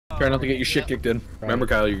Try not to get your shit Yep. kicked in. Right. Remember,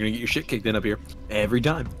 Kyle, you're gonna get your shit kicked in up here every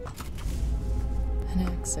time. And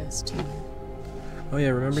access to. Oh yeah,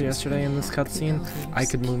 remember yesterday in this cutscene? I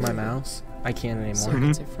could move my mouse. I can't anymore.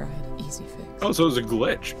 Circuits are fried. Easy fix. Oh, so it was a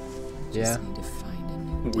glitch. Yeah. Just need to find a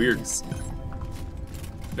new Weird. data set.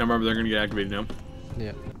 Now remember, they're gonna get activated now.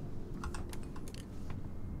 Yeah.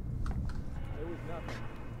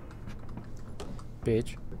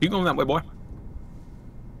 Bitch. Keep going that way, boy.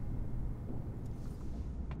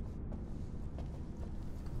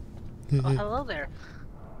 Oh, hello there.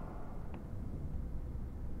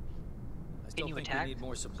 I still you think attack? we need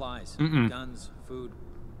more supplies. Mm-mm. Guns, food,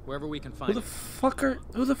 wherever we can Who find the it.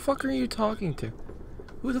 who the fuck are you talking to?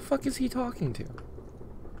 Who the fuck is he talking to?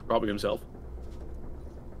 Probably himself.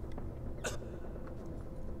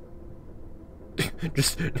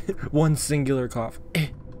 Just one singular cough.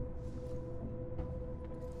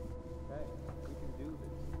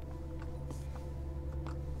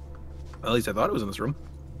 At least I thought it was in this room.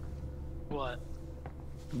 What?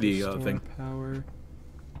 The Restore thing. power.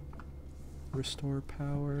 Restore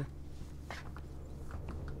power.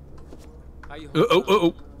 How you Oh, oh, holding oh,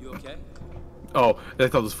 up? You okay? oh! I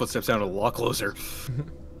thought those footsteps sounded a lot closer.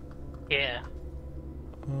 Yeah.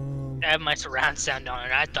 I have my surround sound on,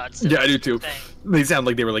 and I thought so. Yeah, I do too. Thing. They sound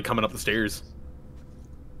like they were like coming up the stairs.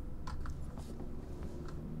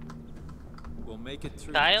 We'll make it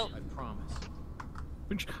through. Kyle? This, I promise.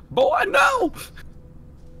 Boy, no!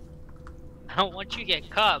 I don't want you to get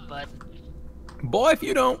caught, but Boy, if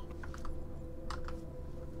you don't.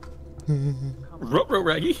 Come on. Ruh-roh,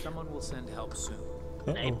 Raggy. Someone will send help soon.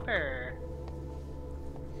 sniper.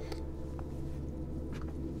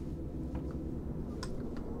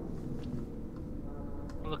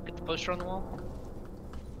 Look at the poster on the wall.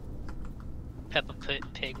 Peppa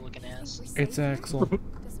Pig looking ass. It's Axel.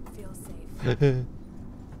 Doesn't feel safe.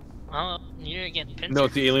 Oh, you're getting pinched. No,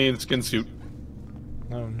 it's the alien skin suit.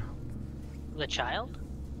 Oh no. The child?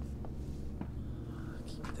 I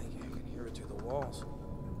keep thinking I can hear it through the walls.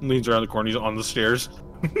 Leans around the corner, he's on the stairs.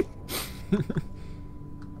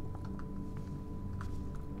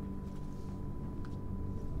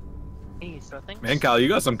 Hey, you throw things? Man, Kyle, you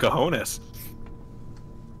got some cojones.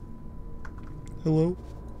 Hello?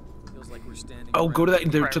 Feels like we're standing. Oh, go to that,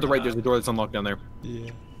 around- there, to the right, there's a door that's unlocked down there.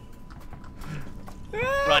 Yeah.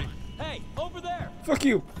 Run. Hey, over there! Fuck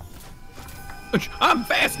you! I'm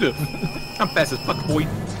faster! I'm fast as fuck, boy.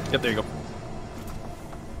 Yep, there you go.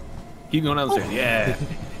 Keep going down the stairs. Yeah.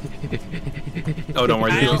 Oh, don't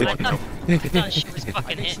worry, Kyle, there's I unlocked thought, now. I thought she was I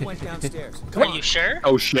fucking think she in. went downstairs. Are you sure?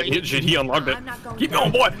 Oh shit, he unlocked it. I'm not going Keep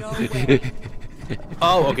down. going, boy! No way.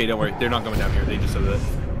 Oh, okay, don't worry. They're not going down here. They just said that.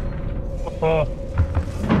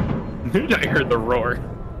 I heard the roar.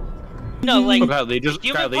 No, like, Oh, Kyle, they just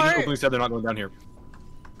human part? openly said they're not going down here.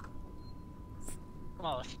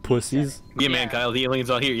 oh, Pussies. Yeah, man, Yeah. Kyle, the alien's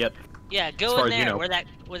not here yet. yeah, As go far in as you there know.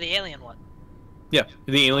 where the alien was. Yeah,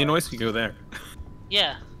 the alien noise, you go there.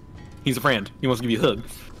 Yeah. He's a friend. He wants to give you a hug.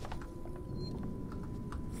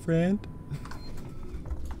 Friend?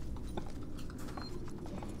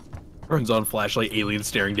 Turns on flashlight, alien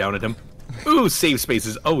staring down at him. Ooh, safe space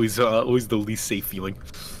is always the least safe feeling.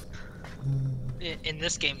 In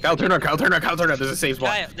this game. Kyle, turn on, Kyle, turn on, Kyle, turn on. There's a safe spot.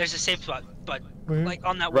 Kyle, there's a safe spot, but Where? like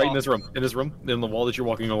on that wall. Right in this room. In this room. In the wall that you're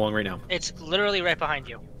walking along right now. It's literally right behind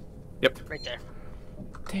you. Yep. Right there.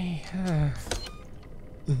 Damn.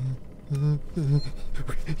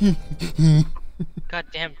 God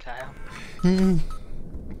damn, Kyle.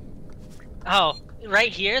 Oh,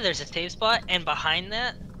 right here, there's a safe spot, and behind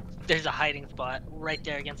that, there's a hiding spot right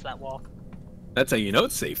there against that wall. That's how you know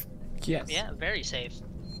it's safe. Yes. Yeah, very safe.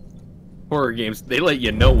 Horror games, they let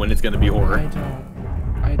you know when it's gonna be horror.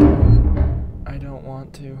 I don't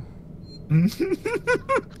want to.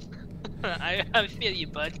 I feel you,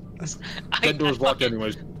 bud. That door's locked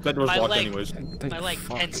anyways. That door's my locked leg- anyways. My leg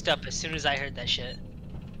Fuck. tensed up as soon as I heard that shit.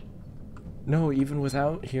 No, even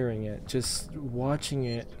without hearing it, just watching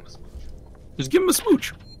it. Just give him a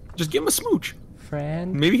smooch. Just give him a smooch.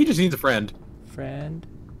 Friend? Maybe he just needs a friend. Friend?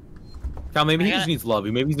 Kyle, maybe he I just gotta- needs love.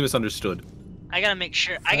 Maybe he's misunderstood. I gotta make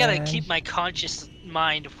sure. I gotta Friend. keep my conscious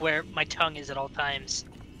mind of where my tongue is at all times.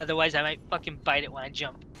 Otherwise, I might fucking bite it when I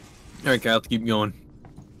jump. Alright, Kyle, keep going.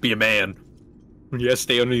 Be a man. Yes,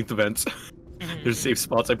 stay underneath the vents. Mm-hmm. There's safe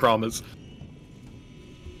spots, I promise.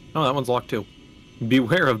 Oh, that one's locked too.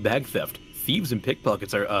 Beware of bag theft. Thieves and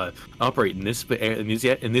pickpockets are operate in this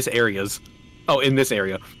areas. Oh, in this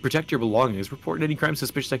area. Protect your belongings. Report any crime,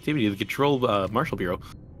 suspicious activity to the Control Marshal Bureau.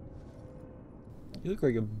 You look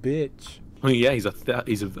like a bitch. Oh yeah, he's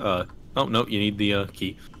a oh no, you need the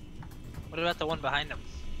key. What about the one behind him?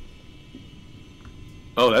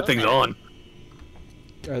 Oh, that thing's Okay. on.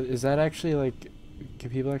 Is that actually like? Can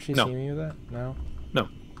people actually No. see me with that? No. No.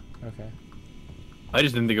 Okay. I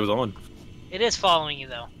just didn't think it was on. It is following you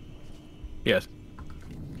though. Yes.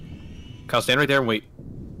 Kyle, stand right there and wait.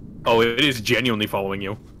 Oh, it is genuinely following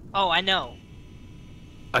you. Oh, I know.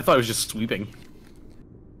 I thought it was just sweeping.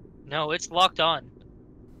 No, it's locked on.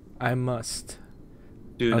 I must.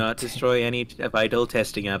 Do not Okay. destroy any vital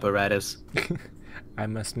testing apparatus. I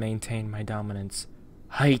must maintain my dominance.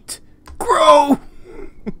 Height. Grow.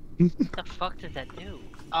 What the fuck did that do?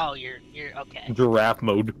 Oh, you're okay. Giraffe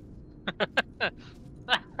mode.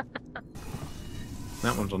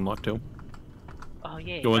 That one's unlocked too. Oh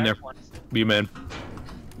yeah. Go in there's there. one. Be a man.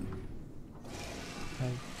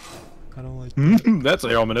 I don't like. That's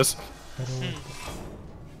ominous. I don't like.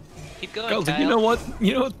 Keep going, Kyle's like, Kyle. you know what?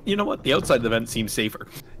 You know what? The outside of the vent seems safer.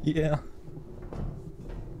 Yeah.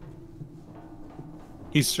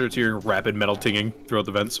 He starts hearing rapid metal tinging throughout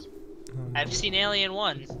the vents. I've seen Alien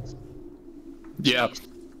 1. Yeah. Jeez.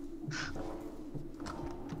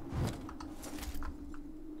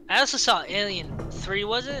 I also saw Alien 3,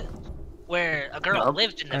 was it? Where a girl No.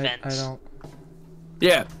 lived in the I vents. don't.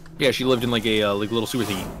 Yeah. Yeah, she lived in like a like little sewer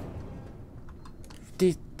thingy.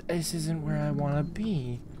 This isn't where I want to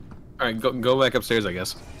be. Alright, go back upstairs, I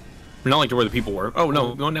guess. Not like to where the people were. Oh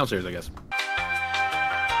no, going downstairs, I guess.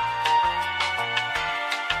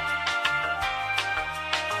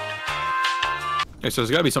 Okay, so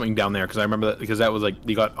there's gotta be something down there, because I remember that, because that was like,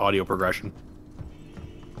 you got audio progression.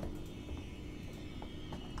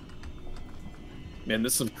 Man,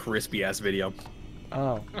 this is some crispy ass video.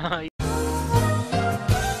 Oh.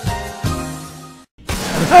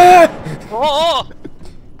 Oh!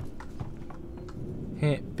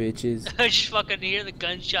 Hint, bitches. I just fucking hear the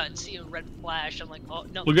gunshot and see a red flash. I'm like, oh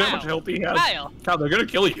no. Look at how Kyle. much help he has. Kyle! Kyle, they're gonna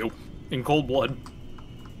kill you. In cold blood.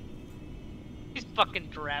 He's fucking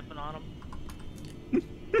giraffing on him.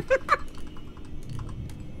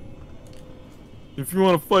 If you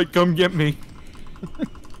wanna fight, come get me.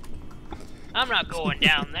 I'm not going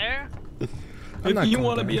down there. I'm not If you going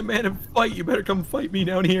wanna be a down. man and fight, you better come fight me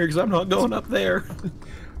down here, because I'm not going up there.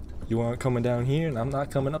 You want coming down here, and I'm not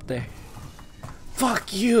coming up there.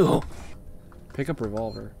 Fuck you! Pick up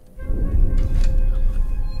revolver.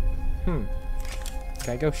 Can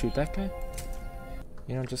I go shoot that guy?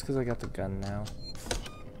 You know, just because I got the gun now.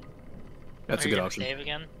 That's Are a you good gonna option. Save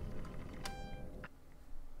again?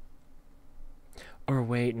 Or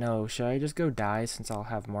wait, no. Should I just go die since I'll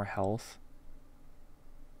have more health?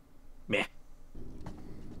 Meh.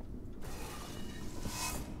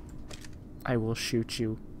 I will shoot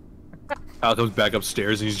you. Kyle comes back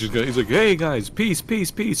upstairs and he's like, hey guys, peace, peace,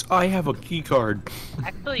 peace. I have a key card.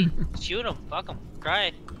 Actually, shoot him. Fuck him.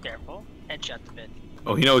 Try. Careful. Headshot the bit.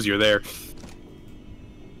 Oh, he knows you're there.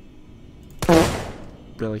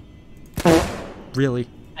 Really? Really?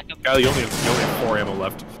 Kyle, you only have 4 ammo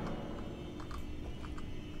left.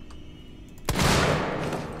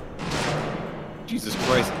 Jesus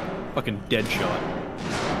Christ. Fucking dead shot.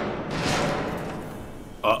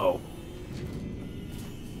 Uh-oh.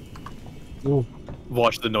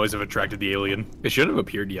 Watch, the noise have attracted the alien. It shouldn't have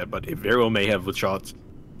appeared yet, but it very well may have with shots.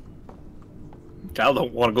 Kyle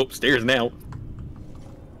don't want to go upstairs now.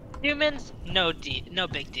 Humans, no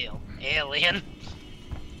big deal. Alien.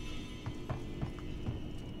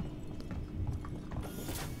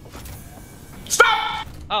 Stop!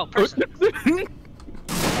 Oh, person.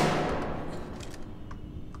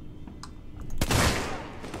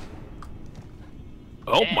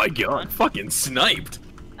 Oh Yeah, my come on. god, fucking sniped.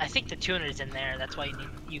 I think the tuner's in there. That's why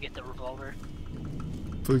you get the revolver.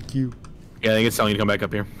 Fuck you. Yeah, I think it's telling you to come back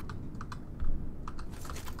up here.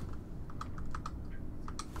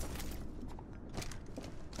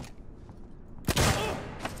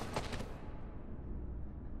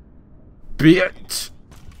 Bitch!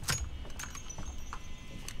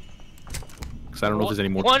 Because I don't know if there's any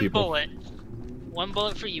more One people. bullet. One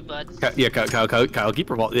bullet for you, bud. Yeah, Kyle, keep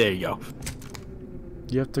revolving. There you go.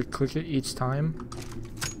 You have to click it each time?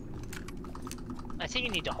 I think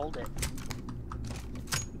you need to hold it.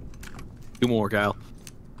 2 more, Kyle.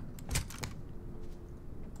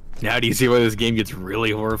 Now do you see why this game gets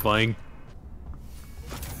really horrifying?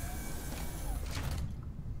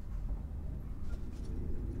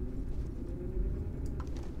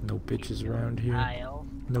 No bitches around here. Kyle.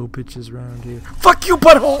 No bitches around here. Fuck you,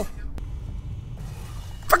 butthole!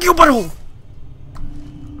 Fuck you, butthole!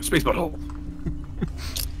 Space butthole.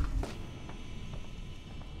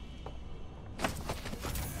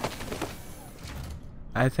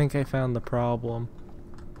 I think I found the problem.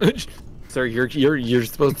 Sir, you're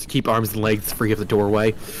supposed to keep arms and legs free of the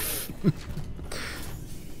doorway.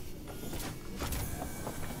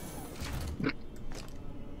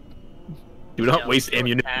 Do not No, waste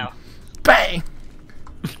ammunition. Ow. Bang!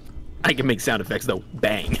 I can make sound effects though.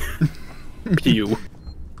 Bang. Pew.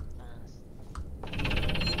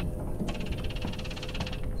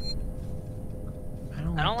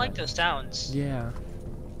 I don't like those sounds. Yeah.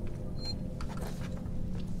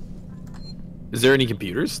 Is there any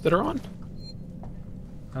computers that are on?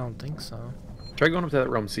 I don't think so. Try going up to that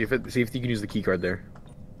room. See if you can use the key card there.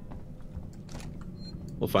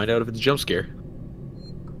 We'll find out if it's a jump scare.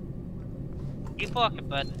 Keep walking,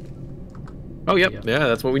 bud. Oh, yep. Yep. Yeah,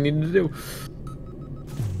 that's what we needed to do.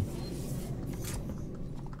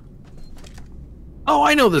 Oh,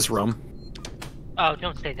 I know this room. Oh,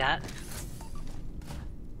 don't say that.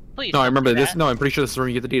 Please. No, I don't remember say this. that. No, I'm pretty sure this is the room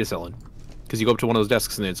you get the data cell in. Because you go up to one of those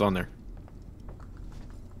desks and it's on there.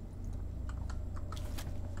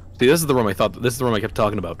 See, this is the room I thought. This is the room I kept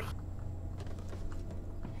talking about.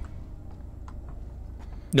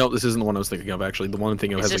 No, this isn't the one I was thinking of. Actually, the one I'm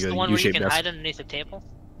thinking of Is has this like the a one where you U-shaped can desk. hide underneath the table?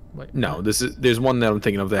 Wait, No, what? there's one that I'm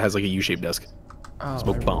thinking of that has like a U-shaped desk. Oh,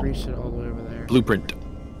 smoke I bomb. reached it all the way over there. Blueprint.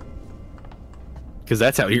 Because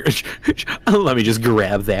that's how you're. Let me just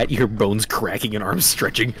grab that. Your bones cracking and arms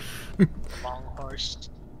stretching. Long horse.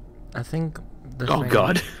 I think the Oh, thing,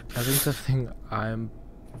 God. I think the thing I'm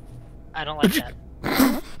I don't like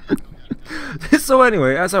that. so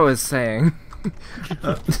anyway, as I was saying,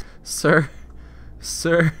 sir,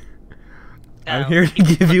 I'm Now, here to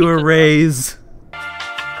keep give you a looking raise.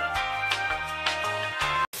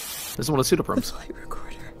 This is one of Pseudoprums. Flight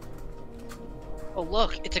recorder. Oh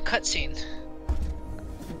look, it's a cutscene.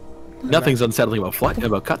 Nothing's unsettling about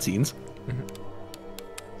cutscenes.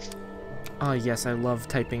 Oh yes, I love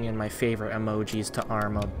typing in my favorite emojis to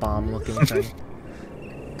arm a bomb-looking thing.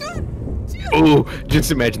 Oh, just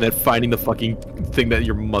imagine that, finding the fucking thing that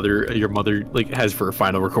your mother like has for a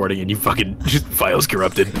final recording, and you fucking just files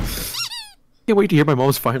corrupted. Can't wait to hear my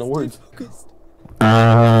mom's final words.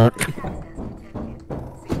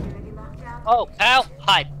 Oh, Al,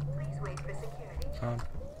 hide.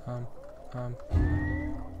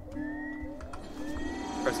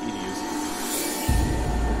 Press E to use.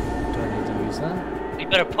 Do I need to use that? You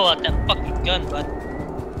better pull out that fucking gun, bud.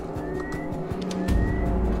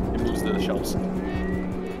 It moves the shelves.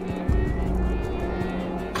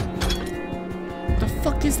 The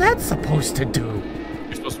fuck is that supposed to do?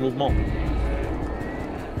 You're supposed to move them all.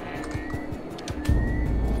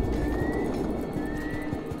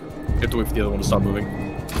 You have to wait for the other one to stop moving.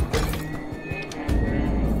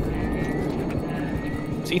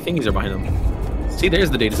 See, thingies are behind them. See, there's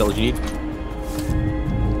the data cell you need.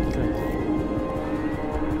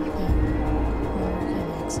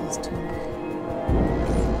 Access to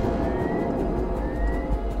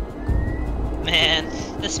Man,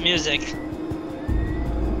 this music.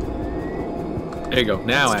 There you go.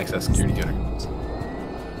 Now access security tuner.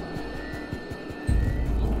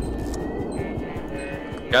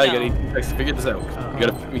 Guy, you gotta figure this out.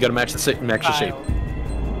 You gotta match the shape. Kyle.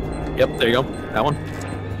 Yep, there you go. That one.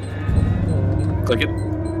 Click it.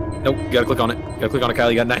 Nope, you gotta click on it. You gotta click on it, Kyle.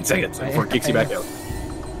 You got 9 seconds before it kicks you back out.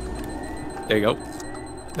 There you go.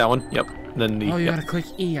 That one. Yep. And then the. Oh, you yep. gotta click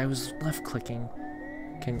E. I was left clicking.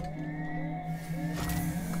 Can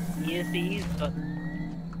Use the use button.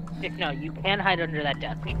 No, you can hide under that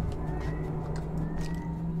desk.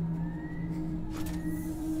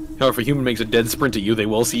 However, if a human makes a dead sprint at you, they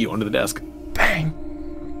will see you under the desk. bang?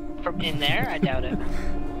 From in there? I doubt it.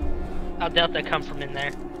 I'll doubt they come from in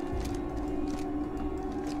there.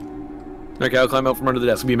 Okay, I'll climb out from under the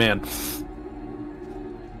desk. Be a man.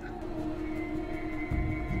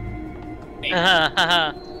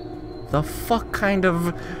 The fuck kind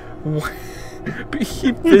of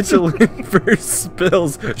be vigilant for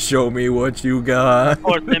spills. Show me what you got.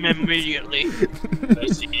 Report them immediately. I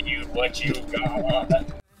see you what you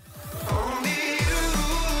got.